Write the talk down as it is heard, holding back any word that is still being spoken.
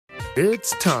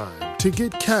It's time to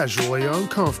get casually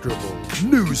uncomfortable.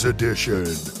 News Edition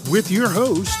with your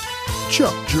host,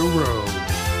 Chuck Jerome.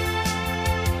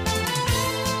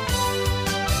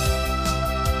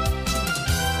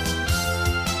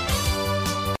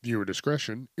 Viewer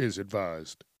discretion is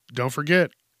advised. Don't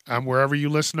forget, I'm wherever you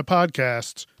listen to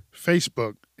podcasts: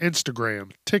 Facebook,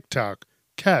 Instagram, TikTok,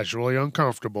 Casually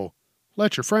Uncomfortable.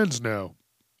 Let your friends know.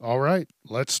 All right,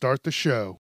 let's start the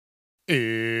show.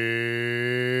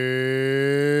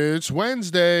 It's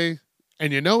Wednesday,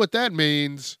 and you know what that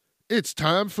means. It's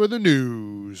time for the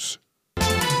news.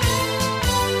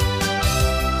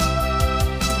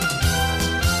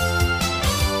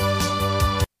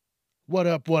 What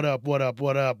up, what up, what up,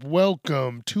 what up?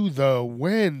 Welcome to the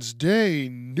Wednesday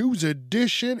News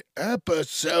Edition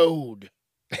episode.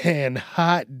 And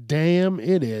hot damn,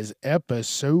 it is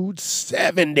episode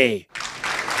 70.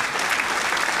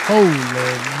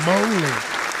 Holy moly.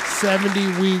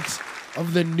 70 weeks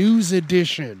of the News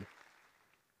Edition.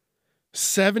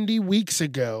 70 weeks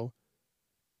ago,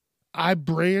 I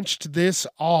branched this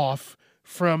off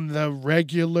from the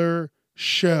regular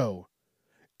show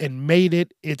and made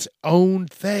it its own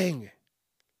thing.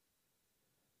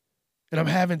 And I'm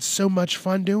having so much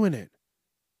fun doing it.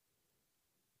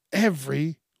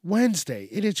 Every Wednesday.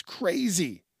 It is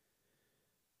crazy.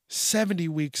 70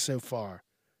 weeks so far.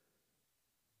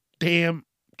 Damn,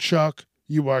 Chuck,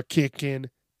 you are kicking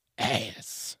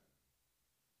ass.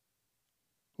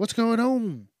 What's going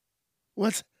on?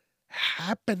 What's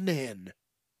happening?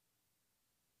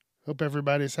 Hope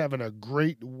everybody's having a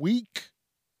great week.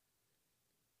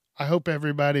 I hope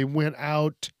everybody went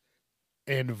out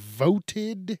and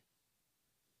voted.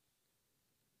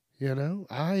 You know,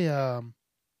 I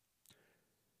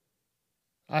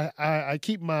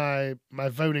keep my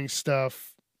voting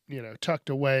stuff, tucked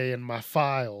away in my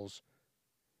files.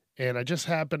 And I just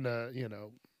happened to,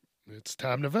 it's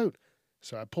time to vote.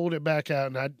 So I pulled it back out,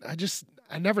 and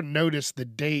I never noticed the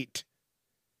date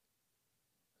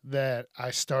that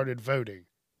I started voting.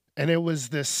 And it was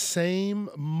the same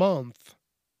month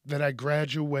that I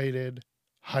graduated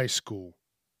high school.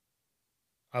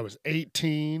 I was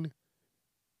 18.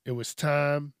 It was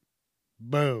time.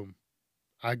 Boom.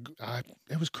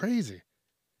 It was crazy.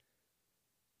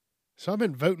 So I've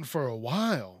been voting for a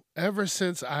while, ever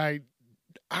since I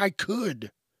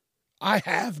could. I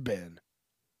have been.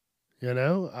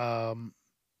 I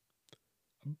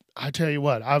tell you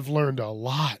what, I've learned a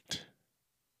lot.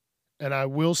 And I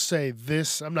will say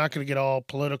this, I'm not going to get all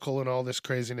political and all this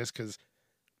craziness because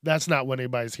that's not what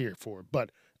anybody's here for.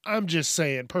 But I'm just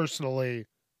saying, personally,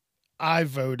 I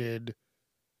voted,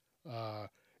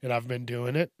 and I've been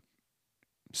doing it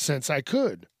since I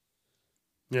could,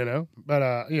 But, I'm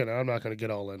not going to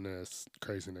get all in this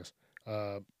craziness.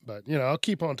 But, I'll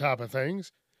keep on top of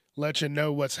things, let you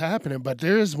know what's happening. But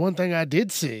there is one thing I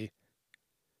did see.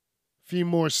 A few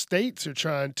more states are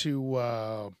trying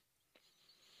to,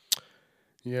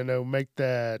 make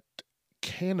that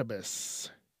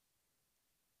cannabis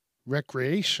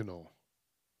recreational.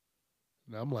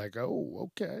 And I'm like, oh,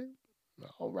 okay.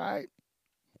 All right.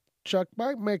 Chuck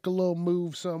might make a little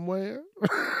move somewhere.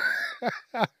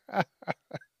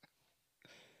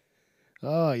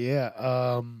 Oh, yeah.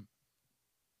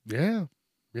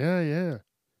 Yeah.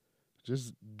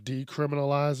 Just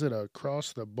decriminalize it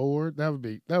across the board. That would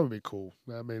be cool.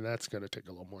 I mean, that's going to take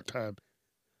a little more time.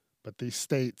 But these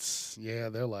states, yeah,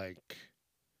 they're like,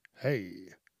 hey,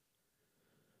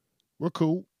 we're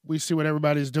cool. We see what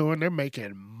everybody's doing. They're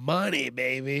making money,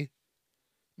 baby.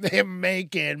 They're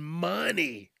making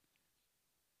money.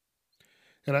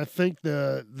 And I think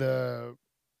the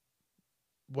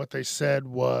what they said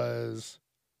was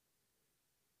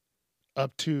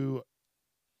up to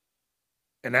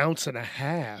an ounce and a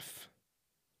half.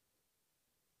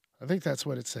 I think that's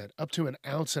what it said. Up to an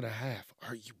ounce and a half.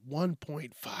 Are you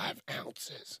 1.5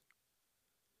 ounces?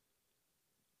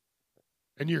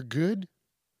 And you're good?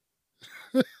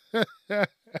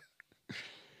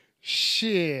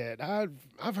 Shit.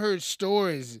 I've heard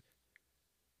stories.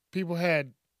 People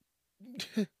had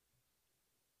an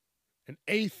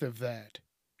eighth of that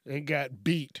and got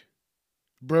beat.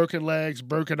 Broken legs,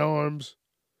 broken arms.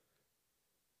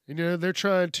 They're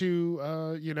trying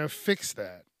to, fix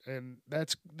that. And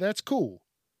that's cool.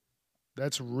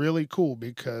 That's really cool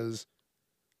because,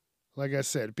 like I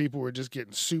said, people were just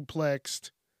getting suplexed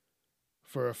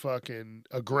for a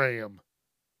gram.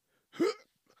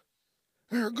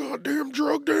 They're a goddamn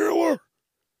drug dealer.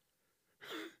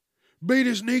 Beat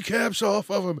his kneecaps off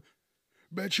of him.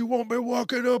 Bet you won't be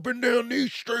walking up and down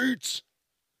these streets.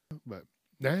 But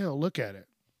now look at it.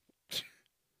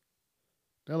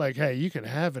 They're like, hey, you can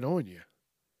have it on you.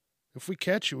 If we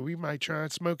catch you, we might try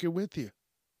and smoke it with you.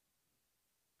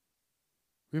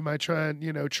 We might try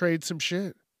and, trade some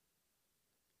shit.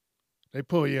 They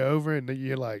pull you over and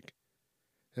you're like,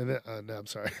 and then, no, I'm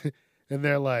sorry. And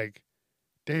they're like,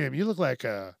 damn, you look like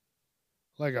a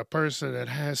person that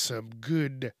has some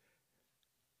good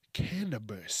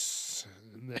cannabis.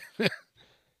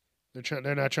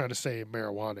 They're not trying to say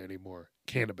marijuana anymore.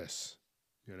 Cannabis.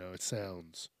 It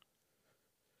sounds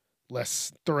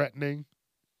less threatening.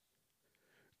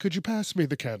 Could you pass me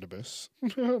the cannabis?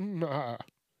 Nah.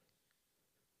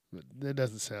 It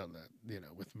doesn't sound that,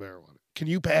 with marijuana. Can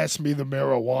you pass me the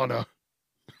marijuana?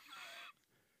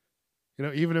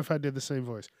 Even if I did the same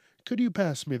voice. Could you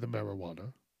pass me the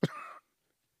marijuana?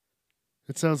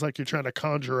 It sounds like you're trying to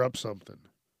conjure up something.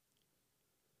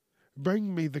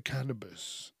 Bring me the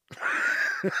cannabis.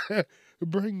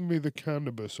 Bring me the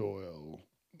cannabis oil.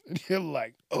 And you're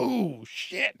like, oh,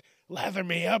 shit. Lather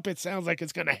me up. It sounds like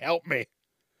it's going to help me.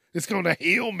 It's going to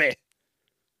heal me.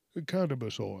 The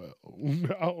cannabis oil.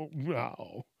 No,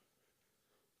 no.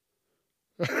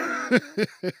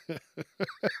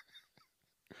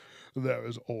 There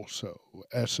is also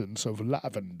essence of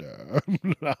lavender.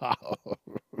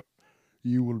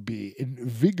 You will be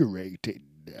invigorated.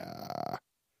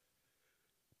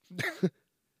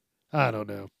 I don't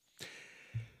know.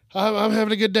 I'm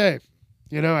having a good day.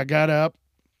 I got up.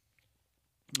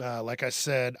 Like I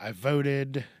said, I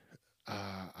voted.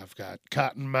 I've got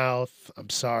cotton mouth. I'm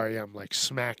sorry. I'm like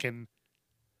smacking.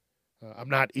 I'm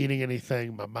not eating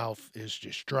anything. My mouth is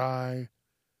just dry.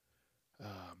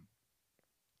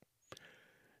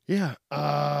 Yeah.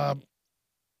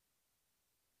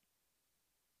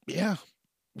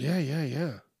 Yeah.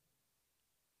 Yeah.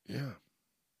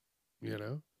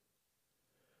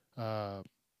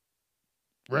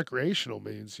 Recreational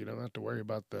means you don't have to worry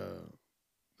about the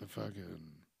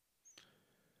fucking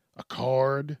a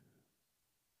card.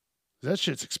 That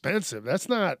shit's expensive. That's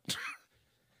not.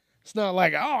 It's not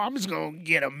like, oh, I'm just gonna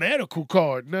get a medical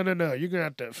card. No. You're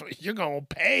gonna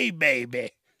pay,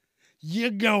 baby. You're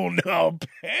gonna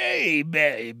pay,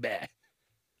 baby.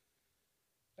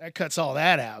 That cuts all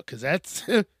that out because that's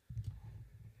that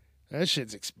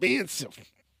shit's expensive.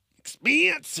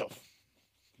 Expensive.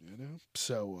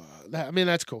 So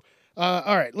that's cool.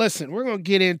 All right, listen, we're gonna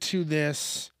get into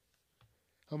this.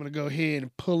 I'm gonna go ahead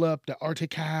and pull up the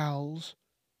articles.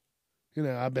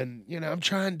 I'm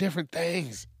trying different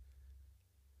things.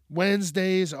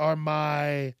 Wednesdays are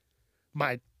my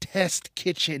test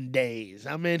kitchen days.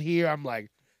 I'm in here. I'm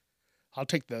like, I'll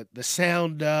take the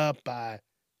sound up. I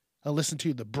listen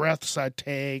to the breaths I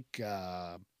take.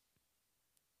 I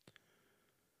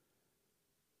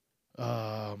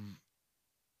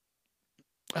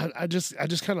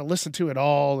just kind of listen to it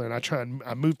all, and I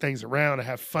move things around. I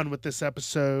have fun with this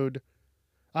episode.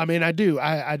 I mean, I do.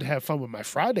 I'd have fun with my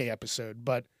Friday episode,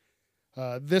 but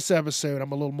this episode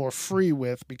I'm a little more free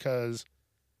with because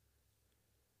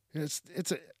it's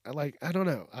I don't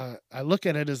know. I look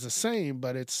at it as the same,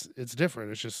 but it's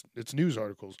different. It's news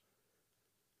articles.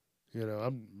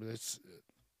 This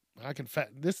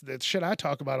shit I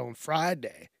talk about on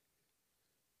Friday.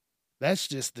 That's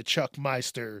just the Chuck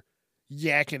Meister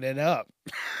yakking it up.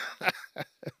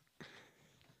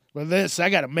 But this, I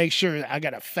got to make sure, I got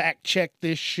to fact check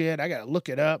this shit. I got to look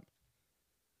it up.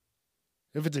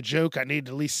 If it's a joke, I need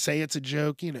to at least say it's a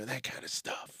joke, that kind of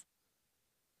stuff.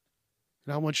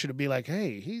 And I want you to be like,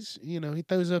 hey, he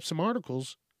throws up some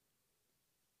articles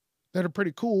that are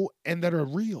pretty cool and that are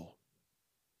real.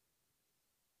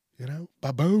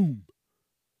 Ba-boom.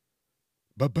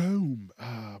 Ba-boom.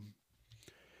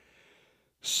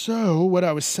 So what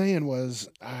I was saying was,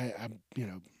 I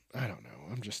don't know.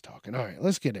 I'm just talking. All right,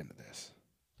 let's get into this.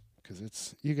 Because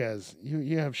it's, you guys,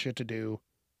 you have shit to do.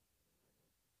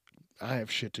 I have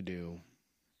shit to do.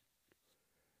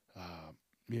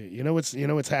 You know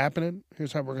what's happening?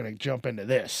 Here's how we're going to jump into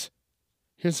this.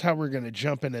 The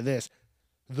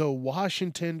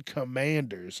Washington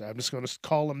Commanders. I'm just going to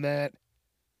call them that.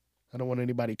 I don't want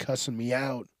anybody cussing me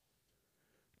out.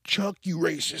 Chuck, you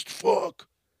racist fuck.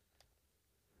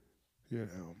 I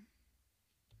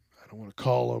don't want to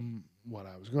call them what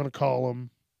I was going to call them.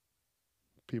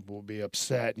 People will be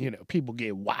upset. People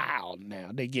get wild now.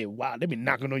 They get wild. They be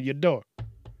knocking on your door.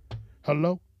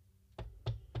 Hello?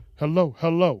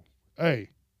 Hello? Hey,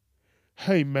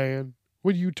 man.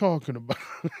 What are you talking about?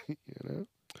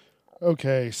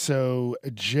 Okay, so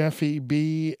Jeffy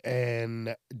B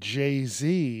and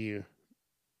Jay-Z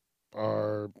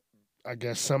are, I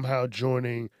guess, somehow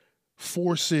joining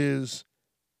forces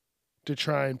to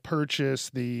try and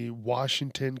purchase the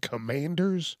Washington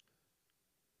Commanders.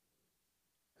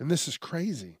 And this is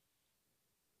crazy.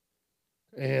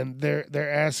 And they're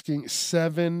asking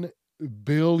 $7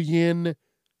 billion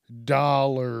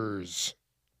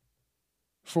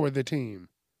for the team.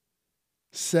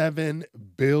 $7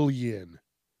 billion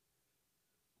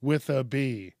with a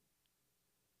B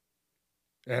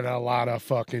and a lot of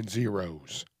fucking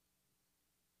zeros.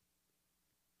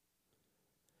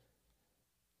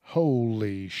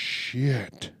 Holy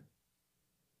shit.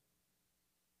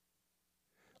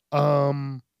 I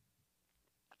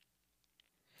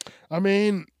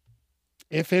mean,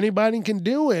 if anybody can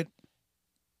do it,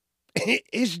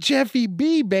 it's Jeffy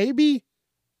B, baby.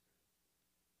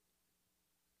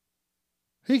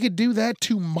 He could do that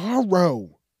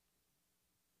tomorrow.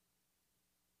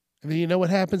 And then you know what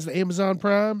happens to Amazon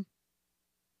Prime?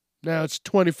 Now it's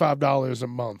 $25 a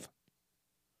month.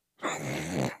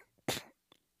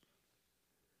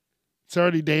 It's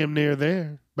already damn near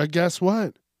there. But guess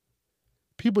what?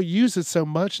 People use it so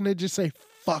much and they just say,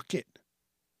 fuck it.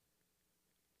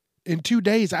 In 2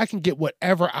 days, I can get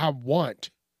whatever I want.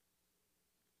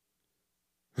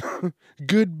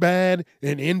 Good, bad,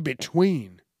 and in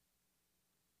between.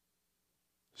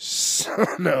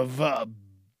 Son of a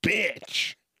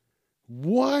bitch.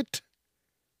 What?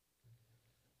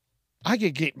 I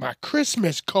could get my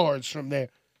Christmas cards from there.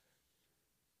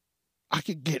 I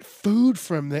could get food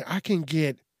from there. I can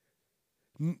get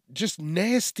just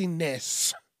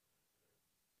nastiness.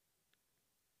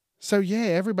 So, yeah,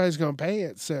 everybody's going to pay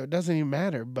it, so it doesn't even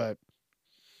matter. But,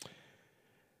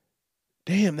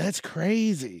 damn, that's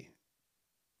crazy.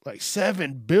 Like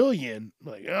 $7 billion.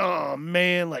 Like, oh,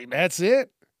 man, like, that's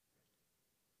it?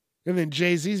 And then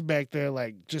Jay-Z's back there,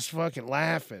 like, just fucking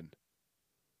laughing.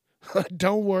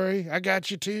 Don't worry, I got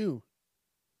you too.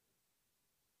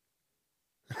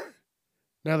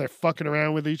 Now they're fucking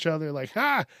around with each other like,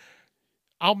 ha,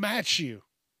 I'll match you.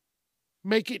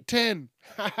 Make it 10.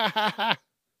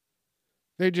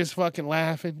 They're just fucking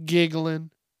laughing,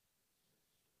 giggling.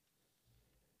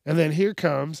 And then here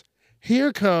comes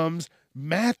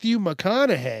Matthew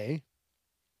McConaughey.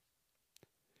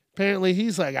 Apparently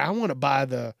he's like, I want to buy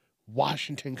the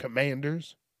Washington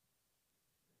Commanders.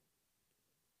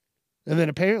 And then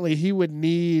apparently he would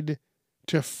need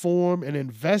to form an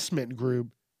investment group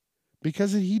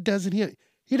because he doesn't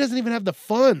even have the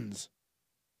funds.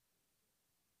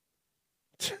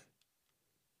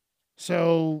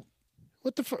 So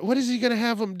what is he going to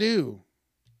have them do?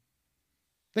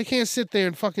 They can't sit there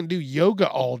and fucking do yoga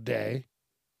all day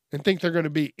and think they're going to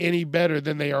be any better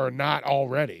than they are not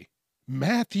already.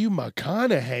 Matthew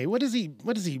McConaughey,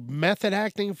 what is he method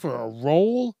acting for a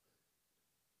role?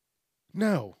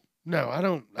 No, I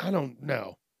don't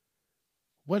know.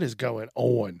 What is going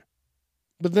on?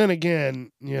 But then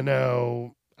again, you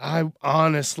know, I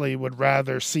honestly would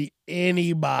rather see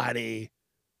anybody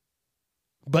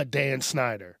but Dan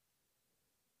Snyder.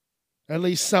 At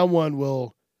least someone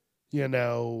will, you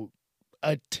know,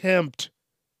 attempt,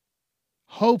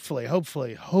 hopefully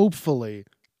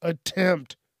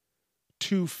attempt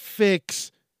to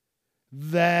fix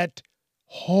that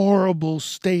horrible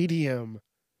stadium.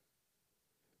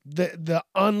 The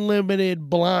unlimited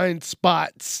blind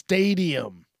spot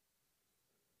stadium.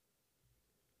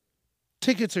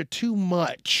 Tickets are too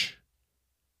much.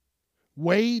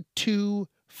 Way too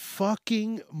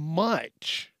fucking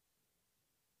much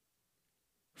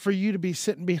for you to be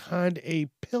sitting behind a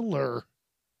pillar.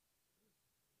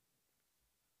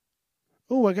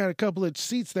 Oh, I got a couple of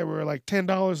seats that were like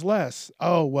 $10 less.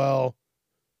 Oh, well,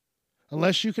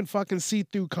 unless you can fucking see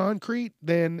through concrete,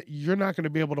 then you're not going to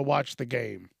be able to watch the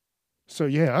game. So,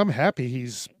 yeah, I'm happy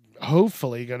he's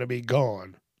hopefully going to be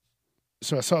gone.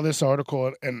 So I saw this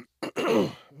article and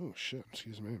oh, shit,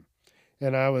 excuse me.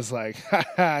 And I was like,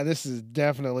 this is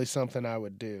definitely something I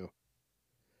would do.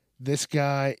 This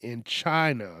guy in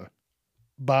China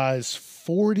buys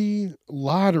 40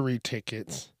 lottery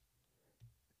tickets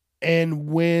and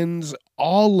wins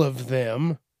all of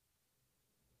them.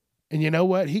 And you know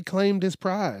what? He claimed his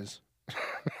prize.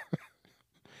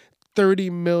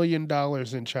 $30 million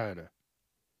in China.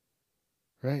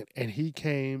 Right? And he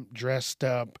came dressed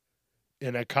up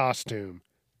in a costume.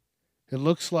 It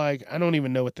looks like, I don't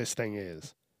even know what this thing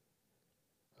is.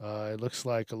 It looks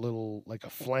like a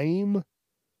flame.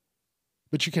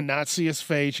 But you cannot see his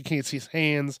face. You can't see his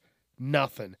hands.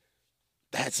 Nothing.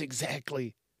 That's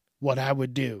exactly what I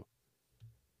would do.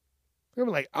 I'm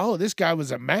like, oh, this guy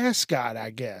was a mascot, I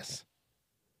guess.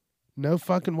 No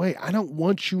fucking way. I don't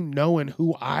want you knowing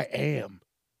who I am.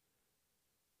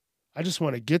 I just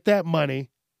want to get that money,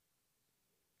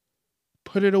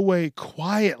 put it away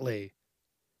quietly,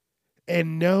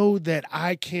 and know that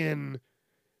I can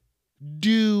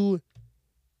do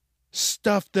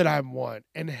stuff that I want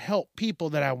and help people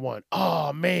that I want.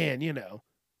 Oh man,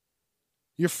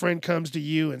 your friend comes to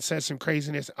you and says some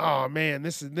craziness. Oh man,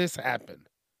 this happened.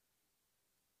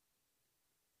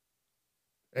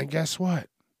 And guess what?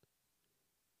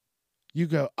 You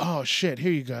go, oh shit,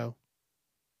 here you go.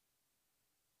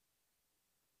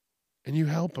 And you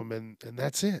help them, and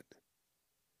that's it.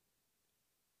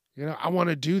 I want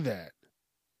to do that.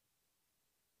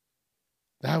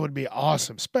 That would be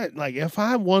awesome. Like, if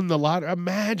I won the lottery,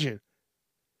 imagine.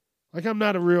 Like, I'm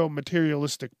not a real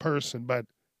materialistic person, but,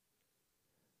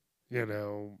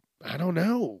 I don't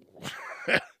know.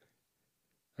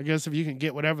 I guess if you can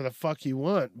get whatever the fuck you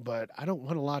want, but I don't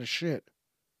want a lot of shit.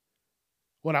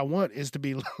 What I want is to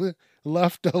be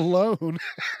left alone.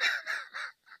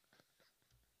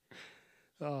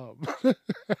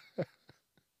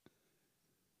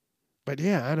 But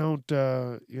yeah, I don't,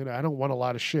 I don't want a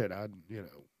lot of shit. I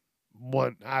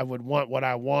would want what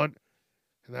I want,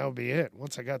 and that would be it.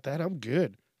 Once I got that, I'm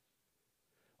good.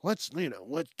 Let's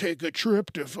take a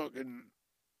trip to fucking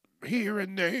here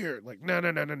and there. Like, no.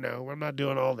 I'm not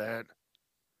doing all that.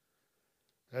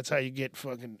 That's how you get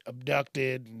fucking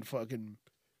abducted and fucking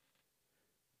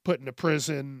put in a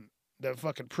prison, the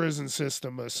fucking prison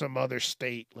system of some other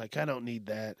state. Like, I don't need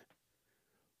that.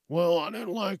 Well, I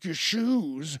didn't like your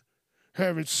shoes.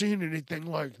 Haven't seen anything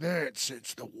like that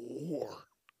since the war.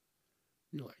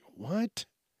 You're like, what?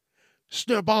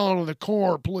 Step onto the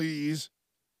car, please.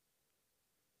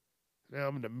 Now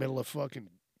I'm in the middle of fucking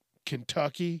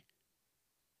Kentucky.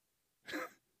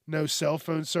 No cell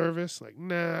phone service. Like,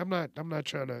 nah, I'm not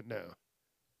trying to, no.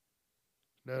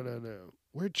 No.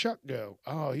 Where'd Chuck go?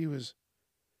 Oh, he was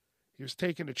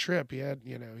taking a trip. He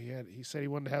said he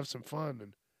wanted to have some fun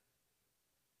and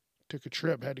took a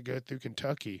trip, had to go through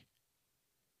Kentucky.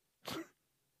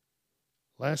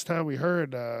 Last time we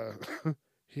heard,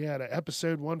 he had an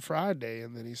episode one Friday,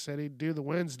 and then he said he'd do the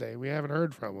Wednesday. We haven't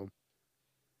heard from him.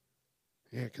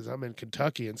 Yeah, because I'm in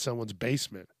Kentucky in someone's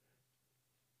basement.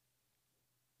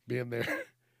 Being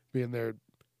their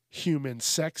human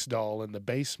sex doll in the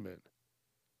basement.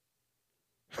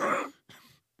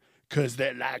 Because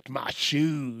they liked my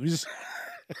shoes.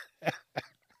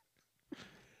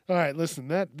 All right,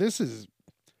 listen, I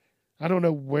don't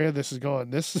know where this is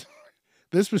going. This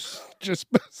was just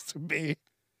supposed to be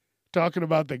talking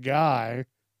about the guy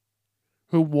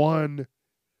who won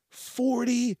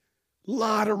 40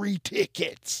 lottery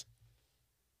tickets.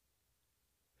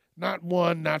 Not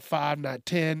 1, not 5, not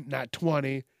 10, not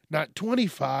 20, not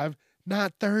 25,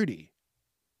 not 30.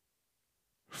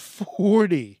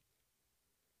 40.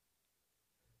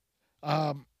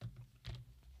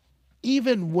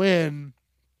 Even when,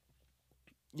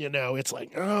 it's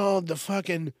like, oh, the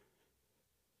fucking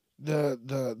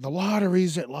the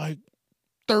lottery's at like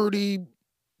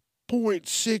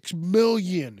 30.6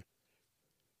 million.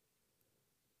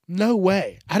 No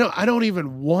way. I don't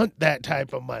even want that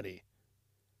type of money.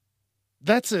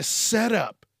 That's a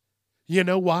setup. You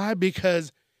know why?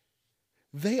 Because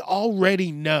they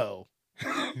already know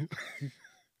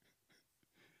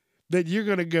that you're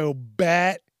going to go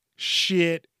bat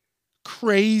shit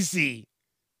crazy.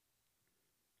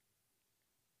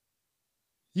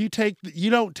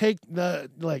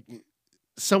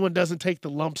 Someone doesn't take the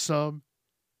lump sum,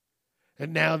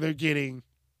 and now they're getting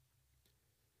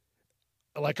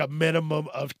like a minimum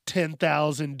of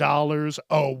 $10,000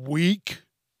 a week.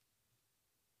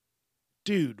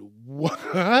 Dude,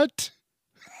 what?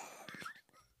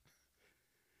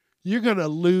 You're going to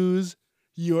lose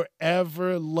your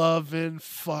ever-loving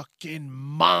fucking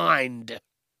mind.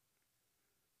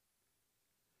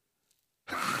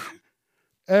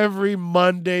 Every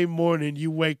Monday morning you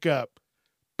wake up,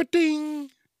 ba-ding,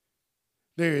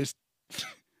 there is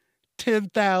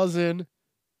 10,000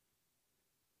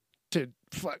 to,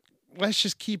 let's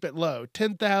just keep it low,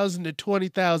 10,000 to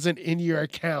 20,000 in your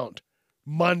account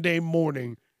Monday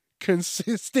morning,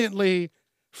 consistently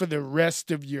for the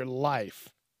rest of your life.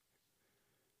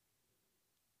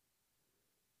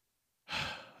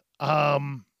 A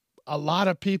lot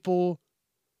of people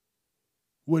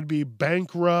would be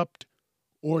bankrupt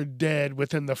or dead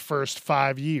within the first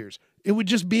 5 years. It would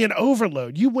just be an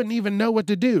overload. You wouldn't even know what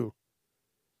to do.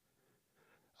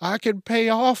 I could pay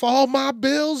off all my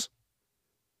bills.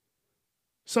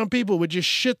 Some people would just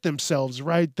shit themselves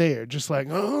right there, just like,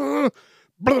 blah,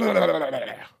 blah, blah, blah,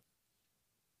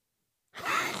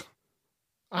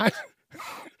 blah.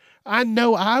 I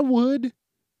know I would.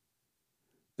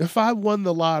 If I won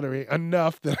the lottery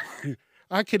enough that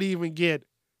I could even get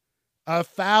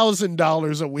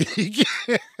 $1,000 a week.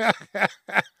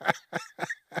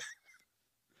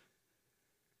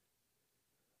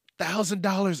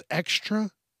 $1,000 extra?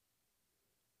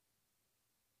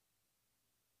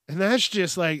 And that's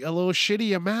just like a little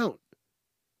shitty amount.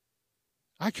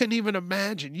 I couldn't even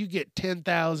imagine. You get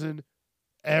 10,000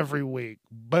 every week.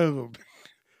 Boom.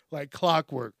 Like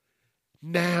clockwork.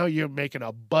 Now you're making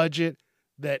a budget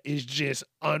that is just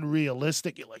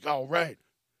unrealistic. You're like, all right,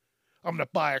 I'm going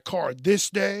to buy a car this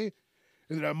day,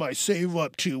 and then I might save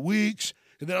up 2 weeks,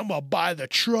 and then I'm going to buy the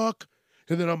truck,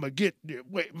 and then I'm going to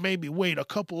wait a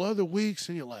couple other weeks,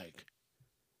 and you're like,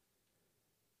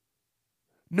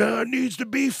 no, it needs to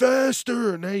be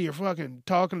faster. And now you're fucking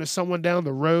talking to someone down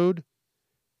the road,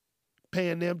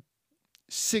 paying them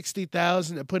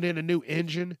 $60,000 to put in a new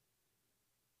engine,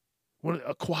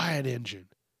 a quiet engine,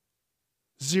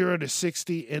 0 to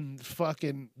 60 in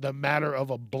fucking the matter of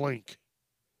a blink.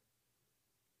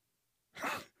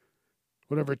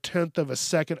 Whatever 1/10 of a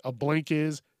second a blink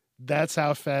is, that's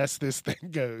how fast this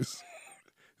thing goes.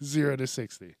 0 to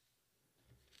 60.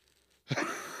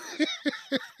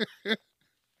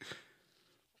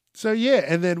 So yeah,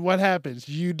 and then what happens?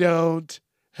 You don't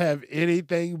have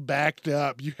anything backed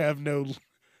up. You have no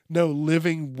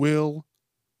living will.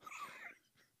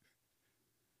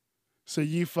 So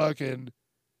you fucking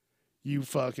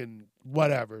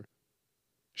whatever.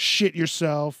 Shit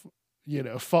yourself,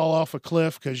 fall off a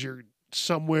cliff because you're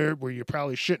somewhere where you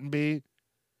probably shouldn't be,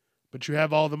 but you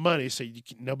have all the money, so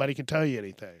nobody can tell you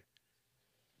anything.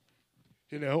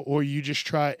 Or you just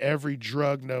try every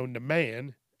drug known to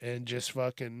man and just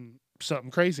fucking something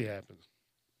crazy happens.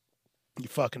 You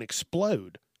fucking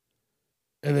explode.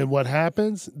 And then what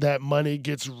happens? That money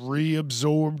gets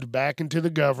reabsorbed back into the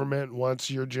government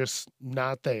once you're just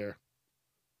not there.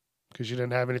 Because you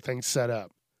didn't have anything set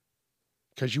up.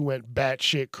 Because you went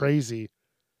batshit crazy.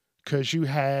 Because you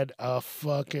had a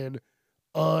fucking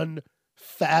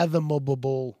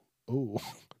unfathomable... Ooh.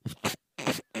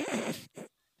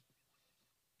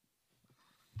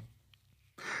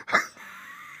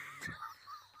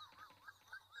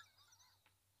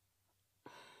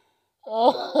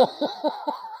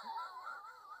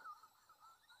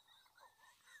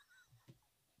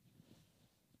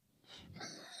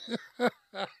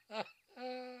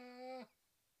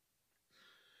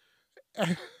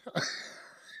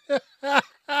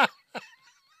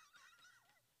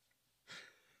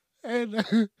 and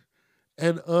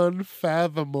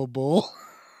unfathomable.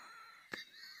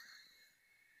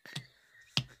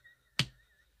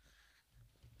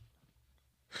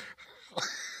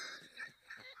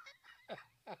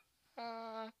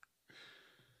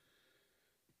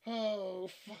 Oh,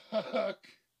 fuck.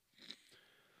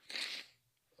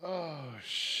 Oh,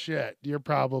 shit. You're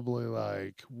probably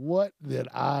like, what did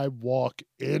I walk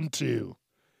into?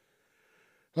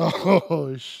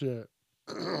 Oh, shit.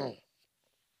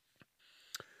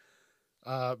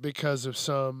 Because of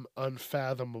some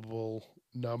unfathomable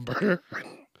number.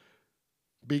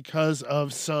 Because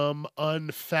of some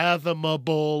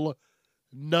unfathomable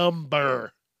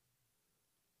number.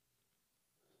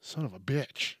 Son of a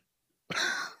bitch.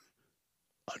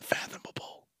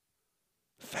 Unfathomable.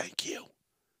 Thank you.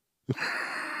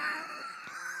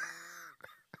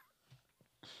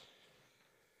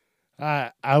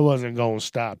 I wasn't going to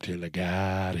stop till I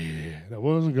got it. I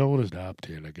wasn't going to stop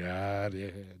till I got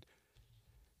it.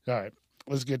 All right,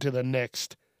 let's get to the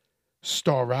next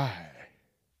story.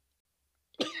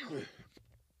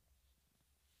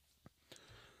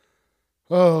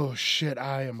 Oh, shit,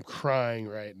 I am crying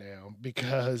right now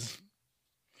because...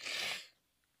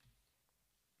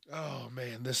 Oh,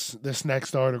 man, this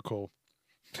next article.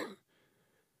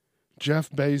 Jeff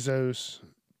Bezos,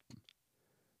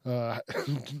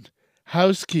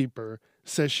 housekeeper,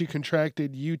 says she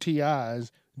contracted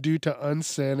UTIs due to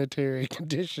unsanitary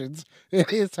conditions in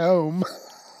his home.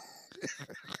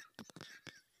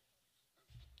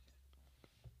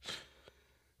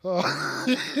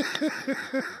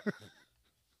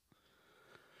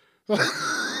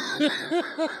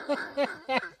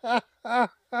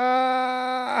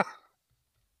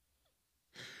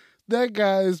 That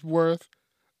guy is worth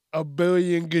 $1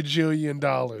 billion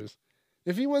gajillion.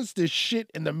 If he wants to shit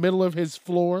in the middle of his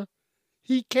floor,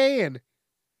 he can.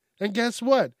 And guess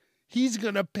what? He's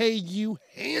going to pay you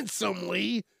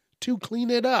handsomely to clean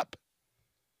it up.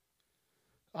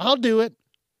 I'll do it.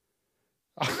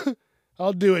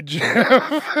 I'll do it,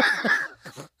 Jeff.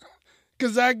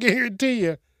 Because I guarantee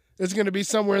you, it's going to be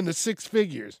somewhere in the 6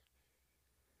 figures.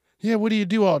 Yeah, what do you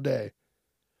do all day?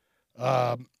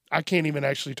 I can't even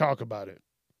actually talk about it.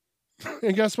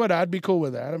 And guess what? I'd be cool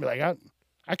with that. I'd be like,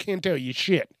 I can't tell you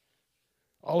shit.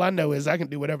 All I know is I can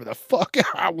do whatever the fuck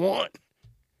I want.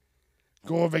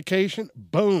 Go on vacation,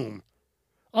 boom.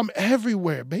 I'm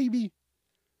everywhere, baby.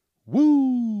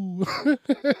 Woo.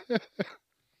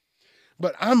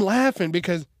 But I'm laughing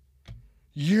because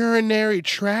urinary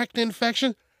tract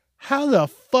infection. How the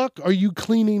fuck are you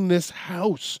cleaning this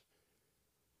house?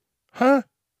 Huh?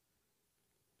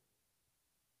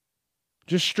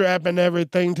 Just strapping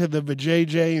everything to the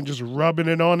vajayjay and just rubbing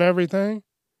it on everything?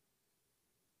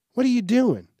 What are you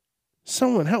doing?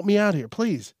 Someone help me out here,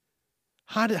 please.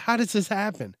 How does this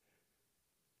happen?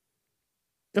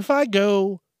 If I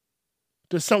go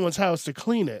to someone's house to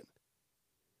clean it,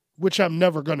 which I'm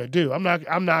never gonna do, I'm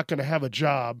not gonna have a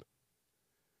job.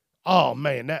 Oh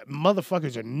man, that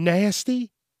motherfuckers are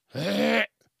nasty. I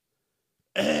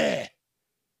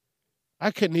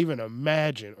couldn't even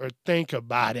imagine or think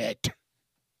about it.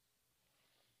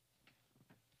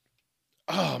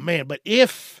 Oh man, but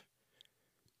if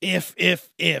in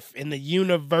the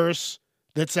universe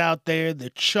that's out there,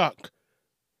 that Chuck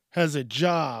has a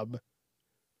job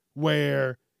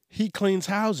where he cleans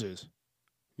houses,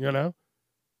 you know?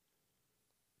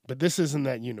 But this isn't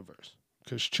that universe,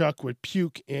 because Chuck would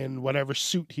puke in whatever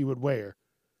suit he would wear,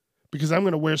 because I'm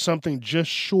going to wear something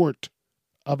just short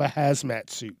of a hazmat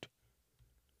suit.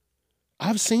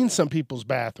 I've seen some people's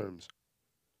bathrooms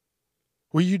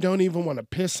where you don't even want to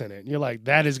piss in it. And you're like,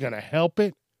 that is going to help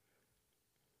it?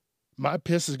 My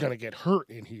piss is going to get hurt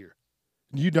in here.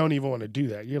 You don't even want to do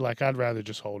that. You're like, I'd rather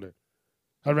just hold it.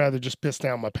 I'd rather just piss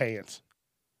down my pants.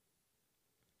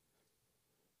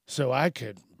 So I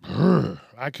could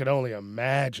only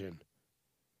imagine.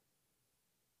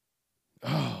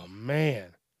 Oh,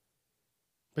 man.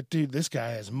 But, dude, this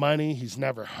guy has money. He's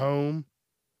never home.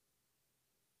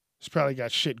 He's probably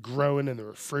got shit growing in the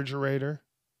refrigerator.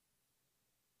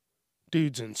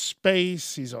 Dude's in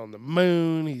space. He's on the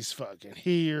moon. He's fucking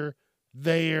here,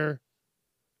 there.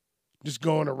 Just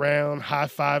going around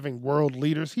high-fiving world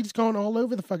leaders. He's going all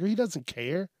over the fucker. He doesn't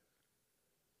care.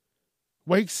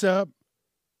 Wakes up,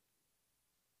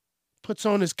 puts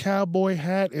on his cowboy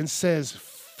hat and says,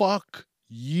 fuck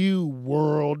you,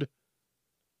 world.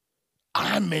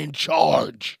 I'm in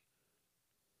charge.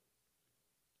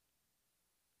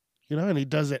 You know, and he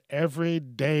does it every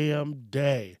damn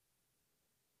day.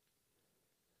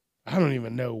 I don't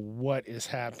even know what has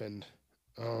happened.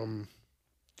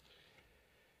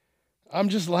 I'm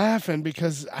just laughing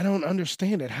because I don't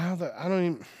understand it. I'm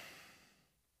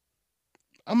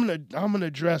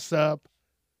gonna dress up.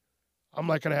 I'm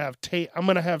like gonna have tape. I'm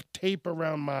gonna have tape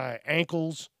around my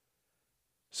ankles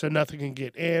so nothing can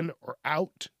get in or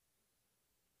out.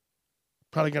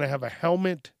 Probably gonna have a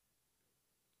helmet,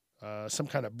 some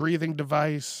kind of breathing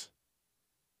device.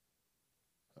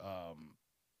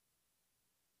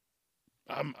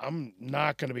 I'm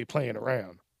not gonna be playing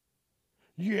around.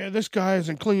 Yeah, this guy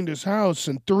hasn't cleaned his house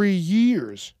in 3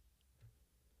 years.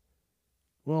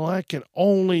 Well, I can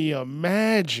only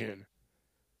imagine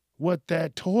what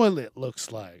that toilet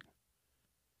looks like.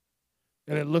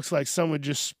 And it looks like someone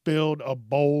just spilled a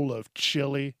bowl of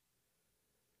chili,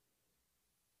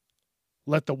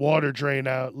 let the water drain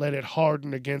out, let it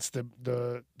harden against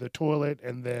the toilet,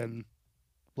 and then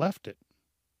left it.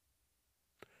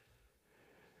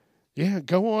 Yeah,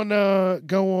 go on,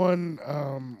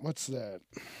 what's that?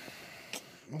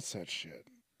 What's that shit?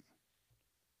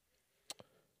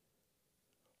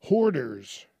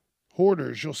 Hoarders,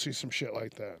 you'll see some shit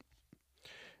like that.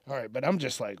 All right, but I'm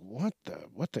just like, what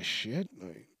the shit?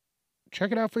 Like,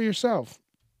 check it out for yourself.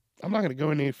 I'm not going to go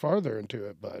any farther into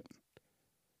it, but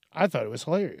I thought it was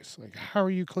hilarious. Like, how are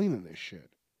you cleaning this shit?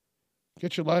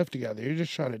 Get your life together. You're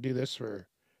just trying to do this for,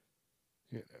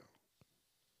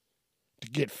 to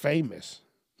get famous.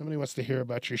 Nobody wants to hear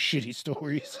about your shitty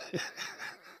stories.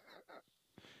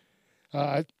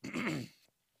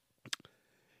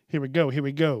 Here we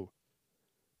go.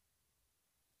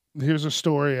 Here's a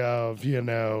story of,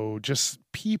 just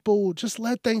people, just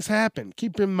let things happen.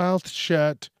 Keep your mouth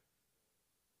shut.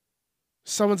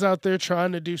 Someone's out there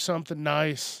trying to do something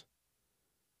nice.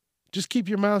 Just keep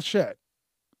your mouth shut.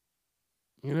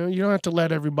 You don't have to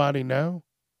let everybody know.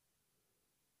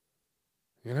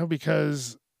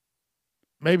 Because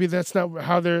maybe that's not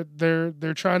how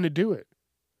they're trying to do it.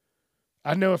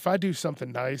 I know if I do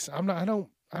something nice, I don't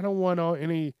want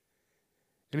any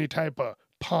type of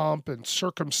pomp and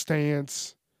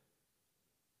circumstance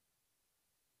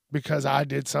because I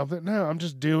did something. No, I'm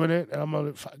just doing it and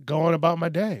I'm going about my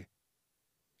day.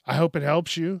 I hope it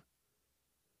helps you.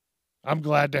 I'm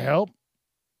glad to help.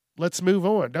 Let's move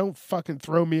on. Don't fucking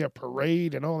throw me a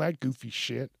parade and all that goofy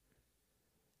shit.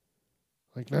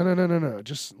 Like, no.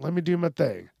 Just let me do my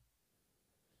thing.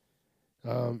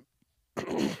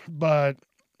 But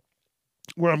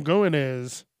where I'm going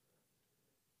is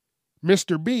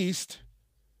Mr. Beast,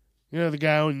 the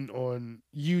guy on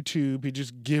YouTube, he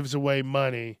just gives away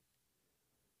money.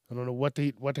 I don't know what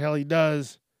the hell he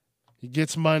does. He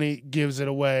gets money, gives it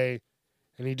away,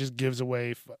 and he just gives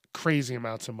away crazy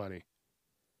amounts of money.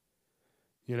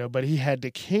 But he had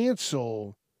to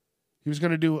cancel. He was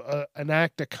going to do an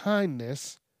act of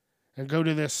kindness and go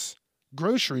to this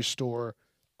grocery store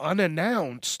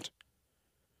unannounced.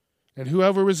 And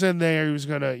whoever was in there, he was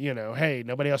going to, hey,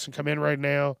 nobody else can come in right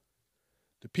now.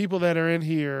 The people that are in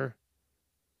here,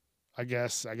 I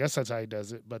guess that's how he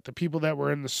does it. But the people that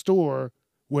were in the store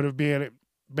would have been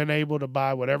able to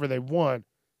buy whatever they want,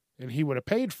 and he would have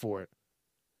paid for it.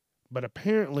 But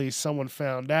apparently someone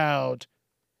found out,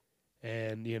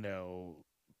 and,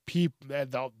 people,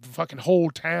 the fucking whole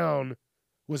town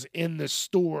was in the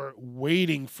store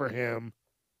waiting for him.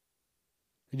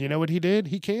 And you know what he did?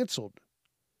 He canceled.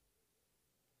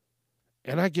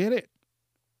 And I get it.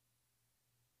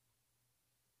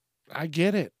 I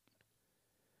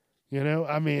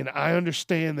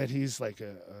understand that he's like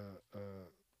a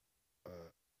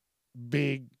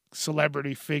big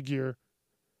celebrity figure.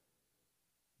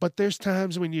 But there's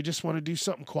times when you just want to do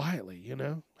something quietly,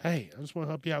 Hey, I just want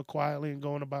to help you out quietly and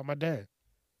going about my day.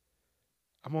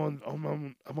 I'm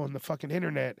on the fucking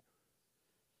internet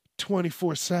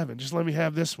 24/7. Just let me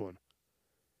have this one.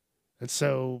 And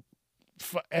so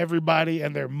everybody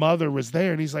and their mother was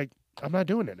there, and he's like, I'm not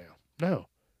doing it now. No.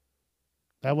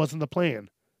 That wasn't the plan.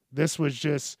 This was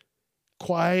just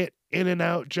quiet, in and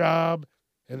out job,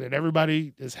 and then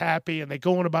everybody is happy and they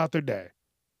go on about their day.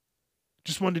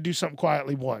 Just wanted to do something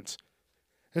quietly once.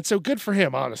 And so good for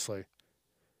him, honestly.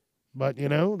 But,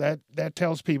 that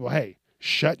tells people, hey,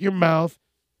 shut your mouth.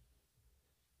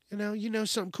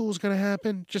 Something cool's going to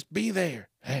happen. Just be there.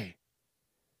 Hey,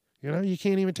 you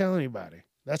can't even tell anybody.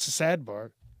 That's the sad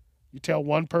part. You tell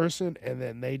one person and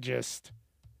then they just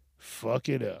fuck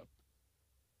it up.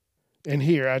 And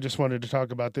here, I just wanted to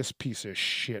talk about this piece of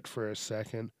shit for a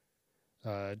second.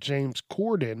 James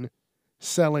Corden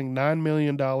selling $9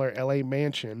 million LA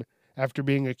mansion after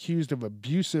being accused of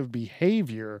abusive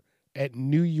behavior at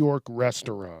New York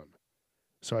restaurant.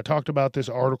 So I talked about this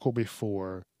article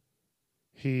before.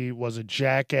 He was a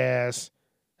jackass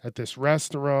at this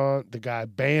restaurant. The guy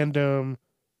banned him.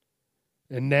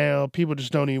 And now people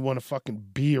just don't even want to fucking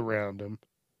be around him.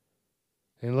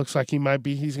 And it looks like he's going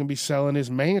to be selling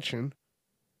his mansion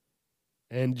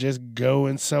and just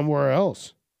going somewhere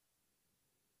else.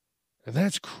 And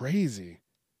that's crazy.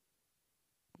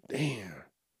 Damn.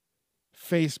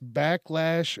 Faced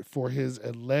backlash for his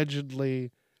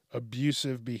allegedly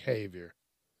abusive behavior.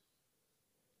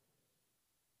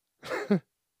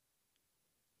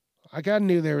 I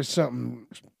knew there was something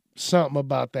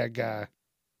about that guy.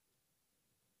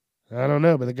 I don't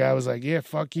know, but the guy was like, yeah,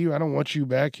 fuck you. I don't want you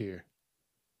back here.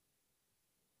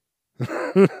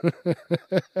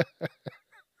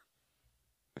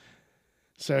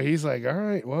 So he's like, all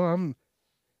right, well,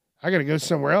 I got to go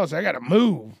somewhere else. I got to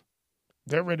move.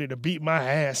 They're ready to beat my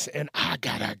ass, and I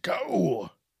got to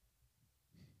go.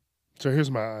 So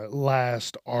here's my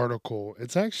last article.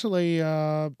 It's actually,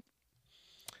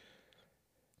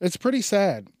 it's pretty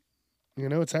sad.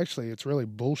 It's really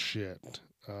bullshit.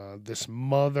 This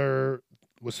mother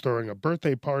was throwing a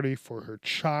birthday party for her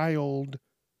child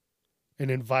and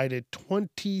invited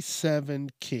 27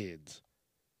 kids.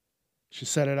 She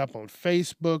set it up on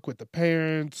Facebook with the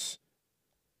parents.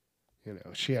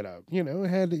 She had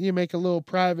you make a little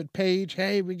private page.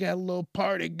 Hey, we got a little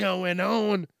party going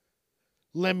on.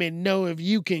 Let me know if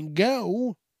you can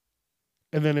go.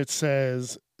 And then it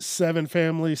says 7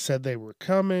 families said they were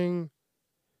coming.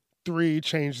 3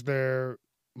 changed their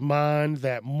mind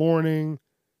that morning.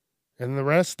 And the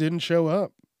rest didn't show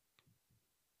up,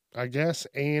 I guess,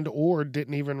 or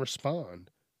didn't even respond.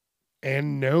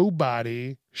 And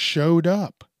nobody showed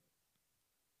up.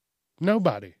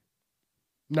 Nobody.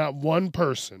 Not one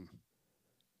person.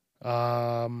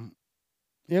 That's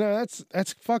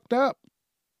fucked up.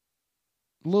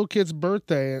 Little kid's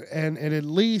birthday, and at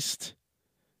least,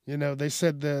 they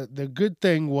said the good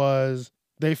thing was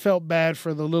they felt bad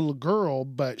for the little girl,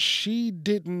 but she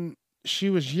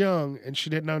was young and she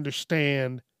didn't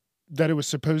understand that it was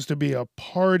supposed to be a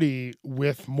party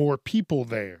with more people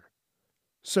there.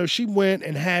 So she went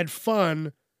and had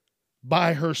fun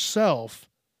by herself,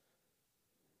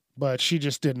 but she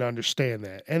just didn't understand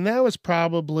that. And that was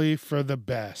probably for the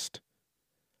best.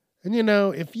 And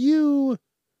if you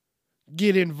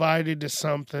get invited to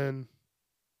something,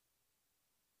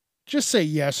 just say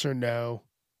yes or no.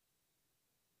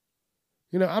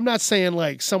 I'm not saying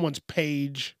like someone's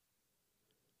page.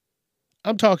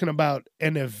 I'm talking about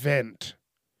an event.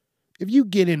 If you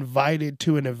get invited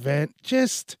to an event,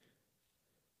 just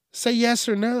say yes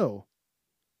or no.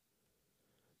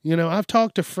 I've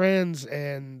talked to friends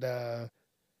and,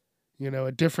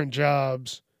 at different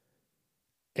jobs.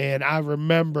 And I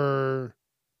remember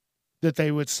that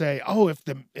they would say, oh, if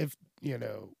the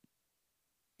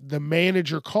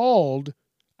manager called,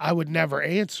 I would never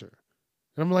answer.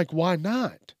 And I'm like, why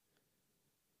not?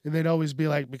 And they'd always be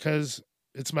like, because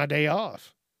it's my day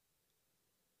off.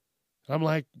 I'm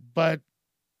like, but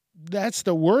that's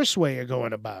the worst way of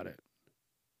going about it.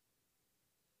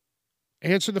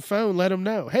 Answer the phone, let them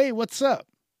know. Hey, what's up?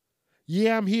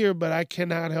 Yeah, I'm here, but I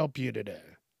cannot help you today.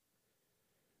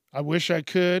 I wish I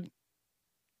could,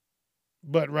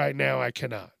 but right now I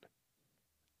cannot.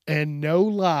 And no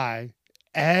lie,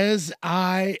 as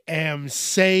I am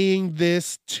saying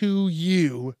this to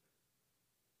you,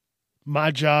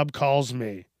 my job calls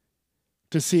me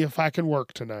to see if I can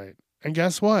work tonight. And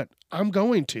guess what? I'm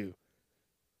going to.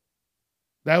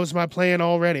 That was my plan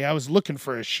already. I was looking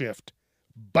for a shift.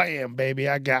 Bam, baby,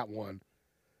 I got one.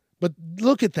 But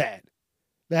look at that.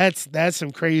 That's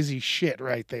some crazy shit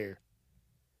right there.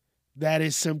 That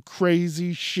is some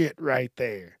crazy shit right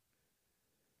there.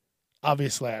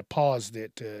 Obviously, I paused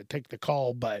it to take the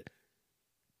call, but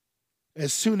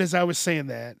as soon as I was saying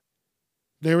that,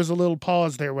 there was a little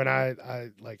pause there when I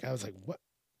was like, what?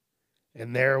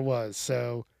 And there it was.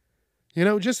 So,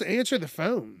 just answer the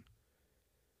phone.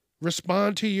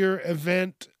 Respond to your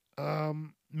event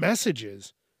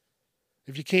messages.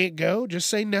 If you can't go, just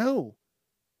say no.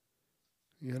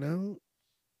 And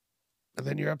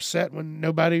then you're upset when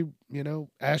nobody,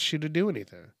 asks you to do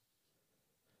anything.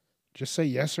 Just say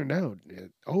yes or no.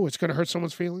 Oh, it's going to hurt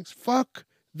someone's feelings? Fuck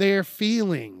their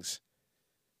feelings.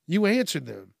 You answered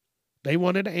them. They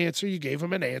wanted an answer. You gave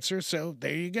them an answer. So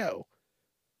there you go.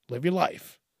 Live your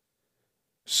life.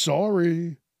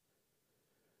 Sorry.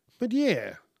 But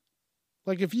yeah,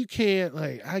 if you can't,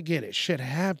 I get it. Shit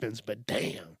happens, but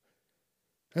damn,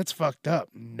 that's fucked up.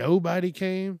 Nobody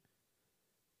came.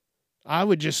 I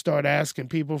would just start asking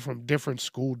people from different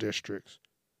school districts.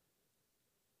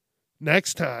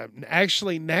 Next time,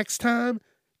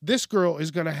 this girl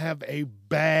is going to have a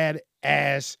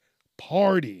bad-ass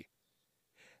party.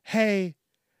 Hey,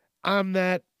 I'm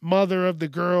that mother of the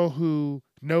girl who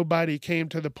nobody came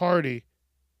to the party.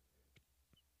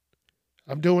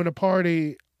 I'm doing a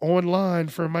party online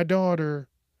for my daughter.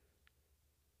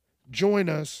 Join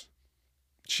us.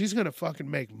 She's going to fucking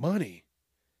make money.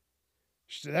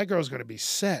 That girl's going to be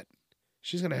set.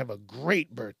 She's going to have a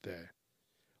great birthday.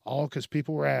 All because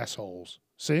people were assholes.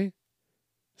 See?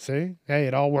 Hey,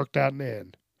 it all worked out in the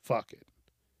end. Fuck it.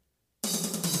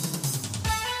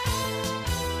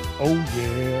 Oh,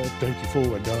 yeah. Thank you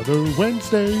for another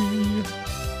Wednesday.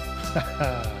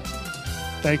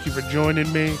 Thank you for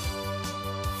joining me.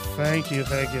 Thank you.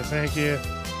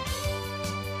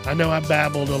 I know I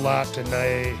babbled a lot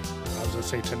tonight. I was going to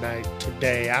say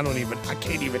today. I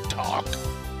can't even talk.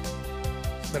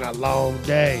 It's been a long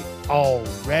day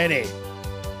already.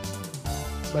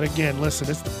 But again, listen,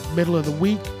 it's the middle of the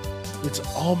week. It's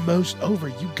almost over.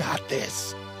 You got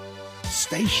this.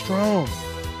 Stay strong.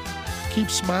 Keep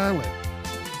smiling.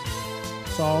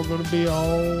 It's all going to be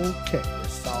okay.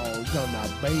 It's all going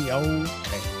to be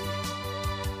okay.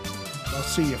 I'll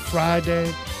see you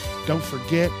Friday. Don't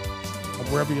forget,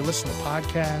 wherever you listen to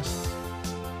podcasts,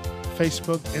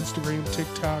 Facebook, Instagram,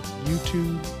 TikTok,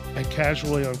 YouTube, at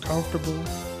Casually Uncomfortable,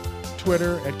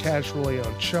 Twitter, at Casually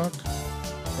Unchuck,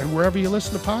 and wherever you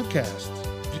listen to podcasts.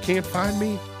 If you can't find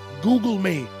me, Google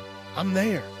me. I'm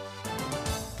there.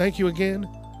 Thank you again.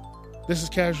 This is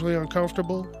Casually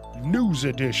Uncomfortable, News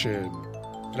Edition.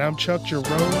 And I'm Chuck Jerome.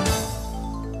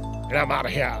 And I'm out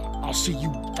of here. I'll see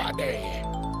you Friday.